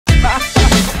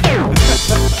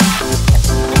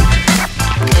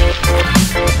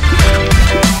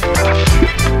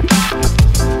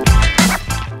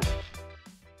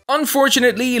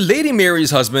Unfortunately, Lady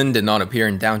Mary's husband did not appear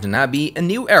in Downton Abbey: A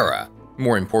New Era.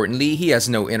 More importantly, he has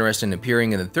no interest in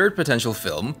appearing in the third potential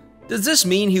film. Does this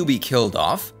mean he'll be killed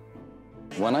off?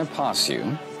 When I pass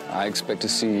you, I expect to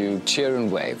see you cheer and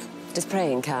wave. Does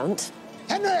praying count?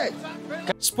 Henry!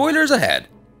 Spoilers ahead.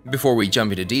 Before we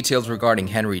jump into details regarding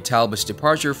Henry Talbot's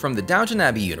departure from the Downton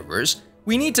Abbey universe,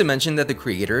 we need to mention that the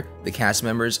creator, the cast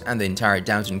members, and the entire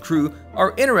Downton crew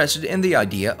are interested in the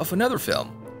idea of another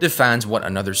film. Do fans want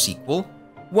another sequel?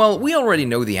 Well, we already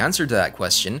know the answer to that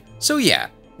question, so yeah,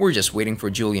 we're just waiting for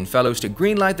Julian Fellowes to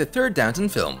greenlight the third Downton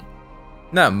film.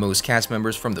 Now, most cast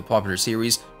members from the popular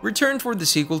series returned for the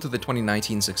sequel to the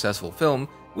 2019 successful film,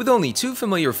 with only two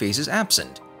familiar faces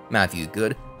absent: Matthew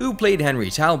Goode, who played Henry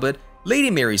Talbot,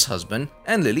 Lady Mary's husband,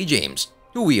 and Lily James,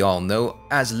 who we all know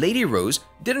as Lady Rose,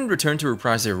 didn't return to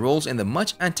reprise their roles in the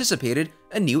much-anticipated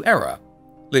A New Era.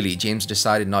 Lily James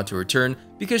decided not to return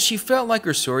because she felt like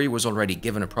her story was already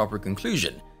given a proper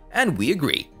conclusion, and we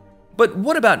agree. But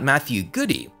what about Matthew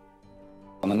Goode?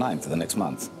 On the 9th of the next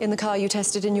month. In the car you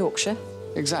tested in Yorkshire?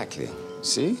 Exactly.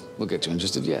 See? We'll get you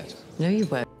interested yet. No, you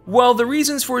won't. Well, the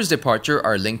reasons for his departure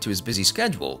are linked to his busy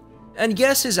schedule. And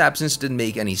yes, his absence didn't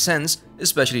make any sense,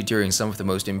 especially during some of the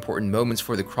most important moments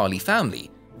for the Crawley family.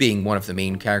 Being one of the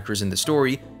main characters in the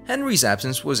story, Henry's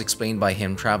absence was explained by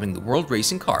him traveling the world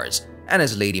racing cars, and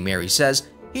as Lady Mary says,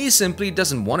 he simply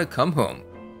doesn't want to come home.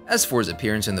 As for his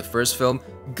appearance in the first film,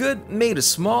 Goode made a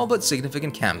small but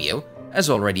significant cameo. As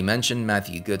already mentioned,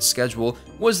 Matthew Goode's schedule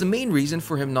was the main reason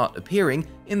for him not appearing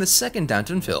in the second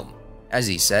Downton film. As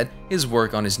he said, his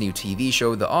work on his new TV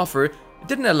show The Offer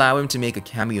didn't allow him to make a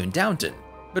cameo in Downton,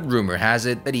 but rumor has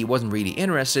it that he wasn't really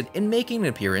interested in making an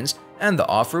appearance and The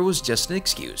Offer was just an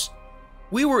excuse.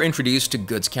 We were introduced to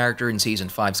Goode's character in Season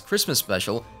 5's Christmas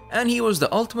special, and he was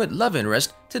the ultimate love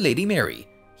interest to Lady Mary.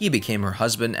 He became her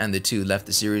husband and the two left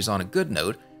the series on a good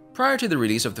note. Prior to the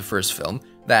release of the first film,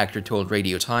 the actor told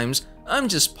Radio Times, "I'm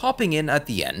just popping in at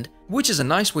the end," which is a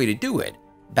nice way to do it.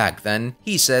 Back then,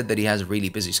 he said that he has a really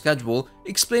busy schedule,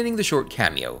 explaining the short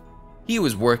cameo. He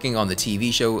was working on the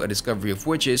TV show A Discovery of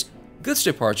Witches. Goode's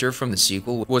departure from the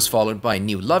sequel was followed by a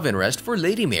new love interest for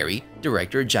Lady Mary,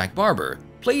 director Jack Barber,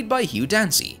 played by Hugh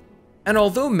Dancy. And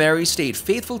although Mary stayed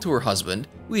faithful to her husband,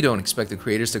 we don't expect the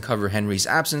creators to cover Henry's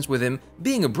absence with him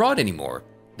being abroad anymore.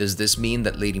 Does this mean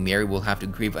that Lady Mary will have to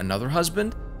grieve another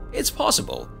husband? It's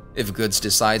possible. If Goode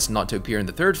decides not to appear in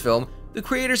the third film, the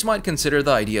creators might consider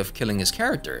the idea of killing his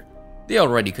character. They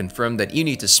already confirmed that you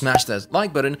need to smash that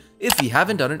like button if you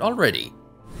haven't done it already.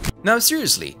 Now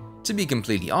seriously, to be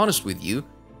completely honest with you,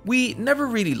 we never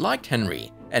really liked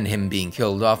Henry, and him being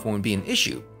killed off won't be an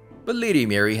issue. But Lady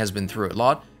Mary has been through a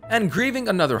lot, and grieving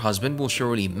another husband will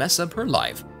surely mess up her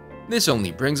life. This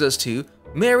only brings us to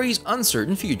Mary's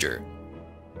uncertain future.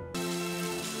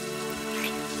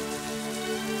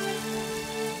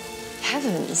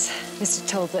 Heavens, Mr.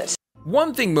 Talbot.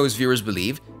 One thing most viewers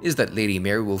believe is that Lady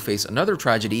Mary will face another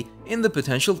tragedy in the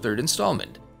potential third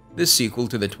installment. This sequel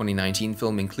to the 2019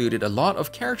 film included a lot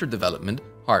of character development,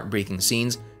 heartbreaking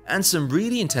scenes, and some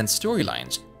really intense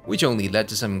storylines, which only led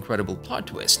to some incredible plot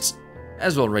twists.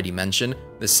 As already mentioned,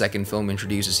 the second film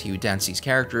introduces Hugh Dancy's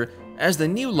character as the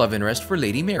new love interest for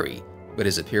Lady Mary, but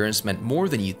his appearance meant more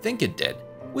than you'd think it did.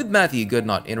 With Matthew Goode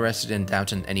not interested in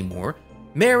Downton anymore,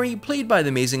 Mary, played by the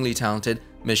amazingly talented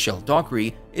Michelle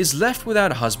Dockery, is left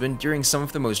without a husband during some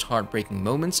of the most heartbreaking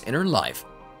moments in her life.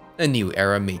 A New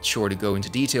Era made sure to go into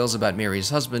details about Mary's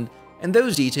husband, and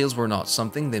those details were not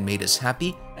something that made us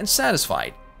happy and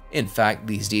satisfied. In fact,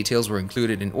 these details were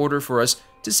included in order for us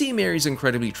to see Mary's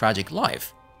incredibly tragic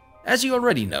life. As you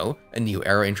already know, A New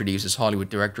Era introduces Hollywood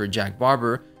director Jack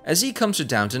Barber as he comes to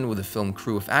Downton with a film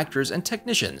crew of actors and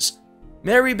technicians.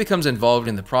 Mary becomes involved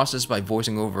in the process by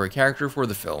voicing over a character for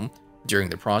the film. During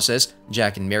the process,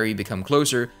 Jack and Mary become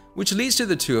closer, which leads to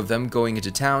the two of them going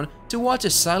into town to watch a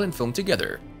silent film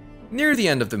together. Near the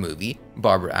end of the movie,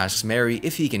 Barber asks Mary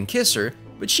if he can kiss her,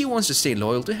 but she wants to stay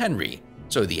loyal to Henry,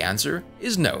 so the answer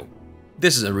is no.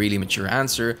 This is a really mature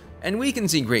answer, and we can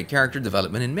see great character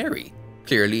development in Mary.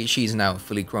 Clearly, she's now a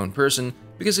fully grown person,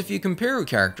 because if you compare her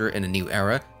character in A New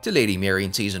Era to Lady Mary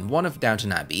in Season 1 of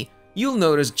Downton Abbey, you'll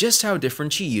notice just how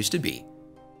different she used to be.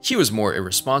 She was more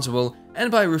irresponsible,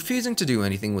 and by refusing to do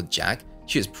anything with Jack,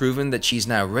 she has proven that she's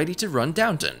now ready to run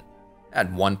Downton.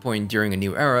 At one point during A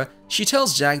New Era, she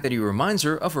tells Jack that he reminds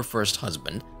her of her first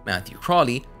husband, Matthew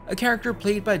Crawley, a character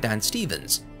played by Dan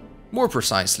Stevens. More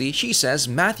precisely, she says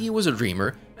Matthew was a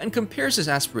dreamer and compares his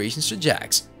aspirations to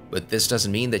Jack's, but this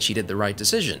doesn't mean that she did the right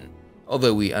decision.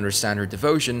 Although we understand her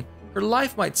devotion, her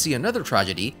life might see another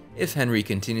tragedy if Henry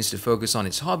continues to focus on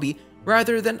his hobby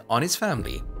rather than on his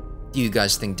family. Do you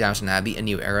guys think Downton Abbey: A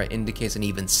New Era indicates an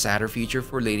even sadder future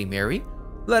for Lady Mary?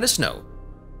 Let us know.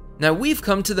 Now we've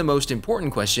come to the most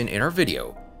important question in our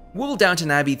video. Will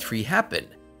Downton Abbey 3 happen?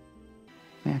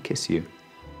 May I kiss you?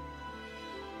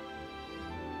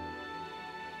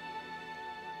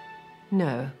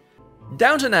 No.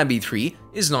 Downton Abbey 3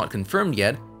 is not confirmed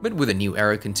yet, but with A New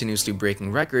Era continuously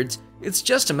breaking records, it's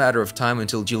just a matter of time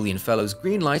until Julian Fellowes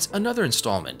greenlights another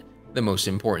installment. The most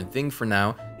important thing for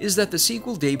now is that the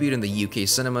sequel debuted in the UK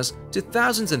cinemas to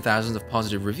thousands and thousands of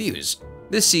positive reviews.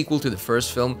 This sequel to the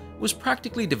first film was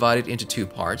practically divided into 2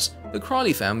 parts, the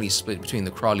Crawley family split between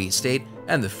the Crawley estate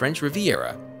and the French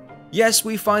Riviera. Yes,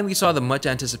 we finally saw the much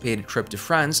anticipated trip to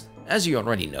France. As you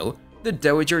already know, the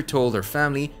Dowager told her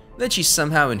family that she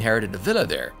somehow inherited a villa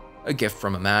there, a gift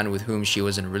from a man with whom she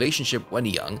was in a relationship when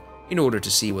young. In order to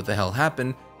see what the hell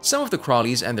happened, some of the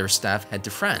Crawleys and their staff head to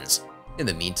France. In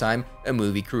the meantime, a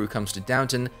movie crew comes to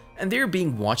Downton and they're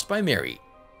being watched by Mary.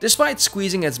 Despite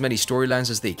squeezing as many storylines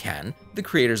as they can, the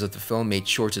creators of the film made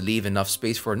sure to leave enough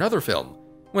space for another film.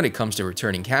 When it comes to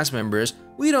returning cast members,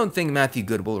 we don't think Matthew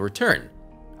Good will return.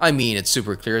 I mean, it's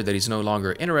super clear that he's no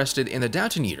longer interested in the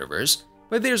Downton universe,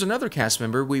 but there's another cast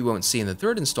member we won't see in the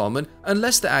 3rd installment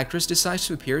unless the actress decides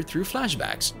to appear through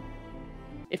flashbacks.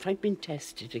 If I'd been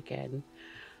tested again,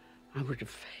 I would have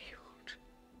failed.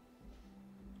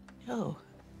 No.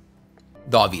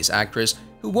 The obvious actress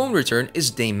who won't return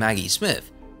is Dame Maggie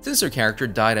Smith, since her character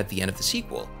died at the end of the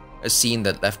sequel, a scene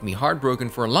that left me heartbroken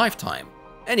for a lifetime.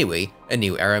 Anyway, A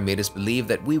New Era made us believe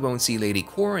that we won't see Lady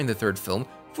Cora in the 3rd film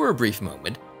for a brief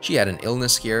moment. She had an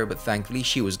illness scare, but thankfully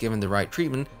she was given the right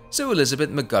treatment, so Elizabeth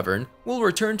McGovern will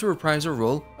return to reprise her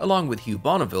role along with Hugh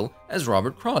Bonneville as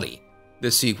Robert Crawley.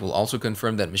 The sequel also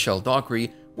confirmed that Michelle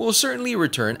Dockery will certainly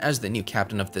return as the new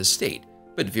captain of the estate,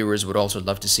 but viewers would also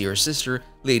love to see her sister,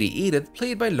 Lady Edith,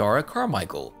 played by Laura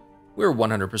Carmichael. We're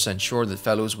 100% sure that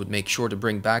Fellowes would make sure to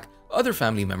bring back other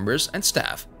family members and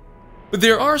staff. But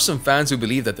there are some fans who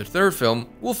believe that the 3rd film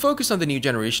will focus on the new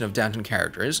generation of Downton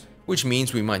characters, which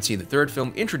means we might see the 3rd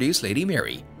film introduce Lady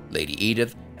Mary, Lady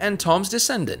Edith, and Tom's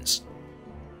descendants.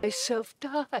 I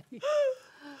self-die.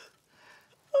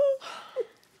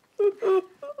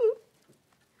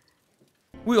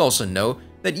 We also know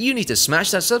that you need to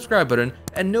smash that subscribe button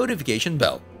and notification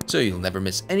bell so you'll never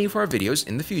miss any of our videos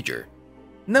in the future.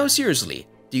 Now seriously,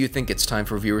 do you think it's time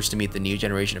for viewers to meet the new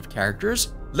generation of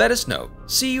characters? Let us know.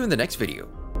 See you in the next video.